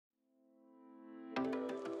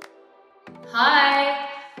Hi,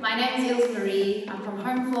 my name is Marie. I'm from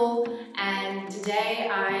Homeful, and today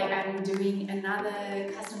I am doing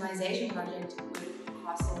another customization project with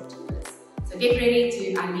Customise. So get ready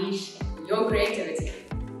to unleash your creativity.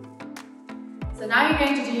 So now you're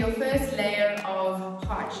going to do your first layer of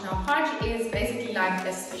podge. Now podge is basically like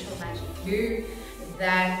a special magic glue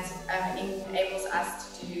that enables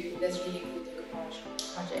us to do this really cool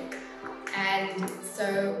decorative project. And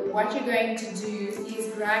so what you're going to do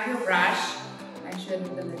is grab your brush, make sure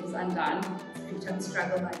that the lid is undone, so you don't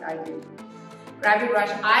struggle like I do. Grab your brush.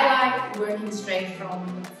 I like working straight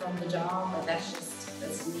from the jar, but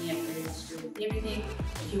that's me. I pretty much do with everything.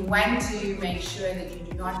 If you want to make sure that you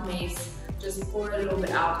do not mess, just pour a little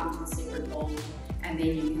bit out into a separate bowl, and then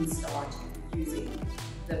you can start using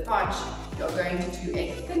the podge. You're going to do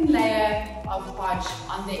a thin layer of podge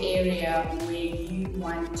on the area where you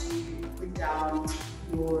want to put down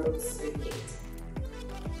your serviette.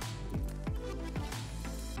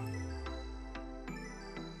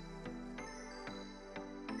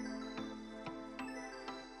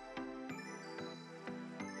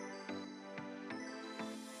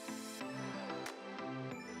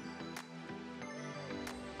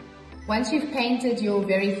 Once you've painted your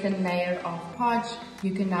very thin layer of podge,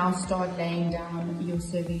 you can now start laying down your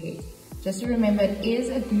serviette. Just to remember, it is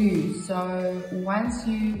a glue, so once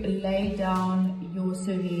you lay down your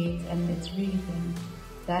serviette and it's really thin,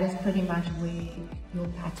 that is pretty much where your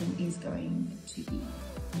pattern is going to be.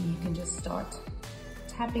 And you can just start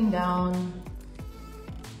tapping down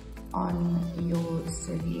on your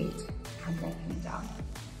serviette and laying it down.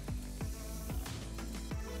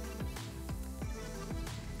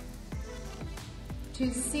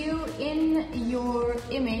 To seal in your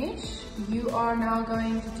image, you are now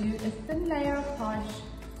going to do a thin layer of podge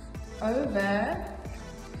over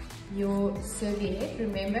your serviette.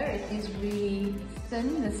 Remember, it is really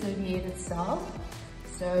thin, the serviette itself,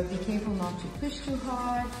 so be careful not to push too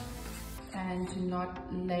hard and to not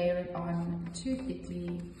layer it on too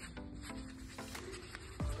thickly.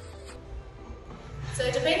 So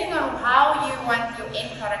depending on how you want your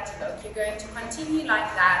end product to look, you're going to continue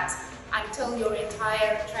like that until your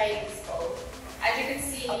entire tray is full. As you can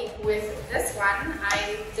see with this one,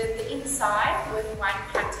 I did the inside with one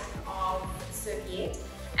pattern of serviette,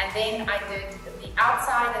 and then I did the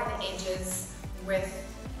outside and the edges with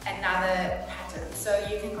another pattern. So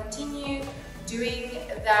you can continue doing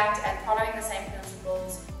that and following the same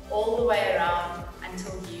principles all the way around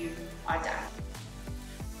until you are done.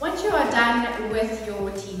 Once you are done with your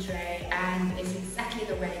tea tray and it's exactly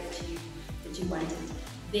the way that you want it,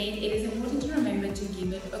 then it is important to remember to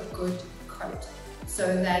give it a good coat so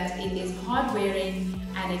that it is hard wearing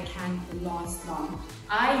and it can last long.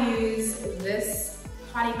 I use this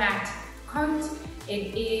polymatte coat.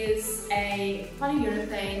 It is a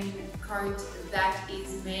polyurethane coat that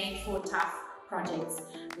is made for tough projects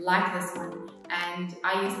like this one, and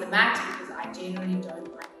I use the matte because I generally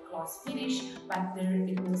don't like gloss finish, but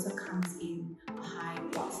it also comes in a high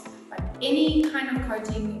gloss. But any kind of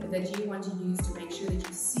coating that you want to use to make sure that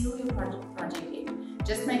you seal your project in,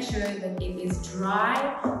 just make sure that it is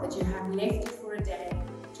dry, that you have left it for a day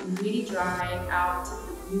to really dry out,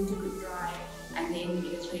 the glue to good dry, and then it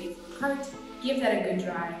is ready for the coat. Give that a good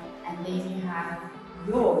dry, and then you have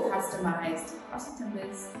your customized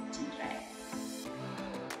Customise tea tray.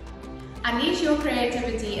 Unleash your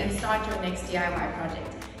creativity and start your next DIY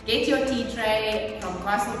project. Get your tea tray from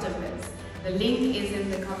Customise. The link is in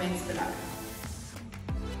the comments below.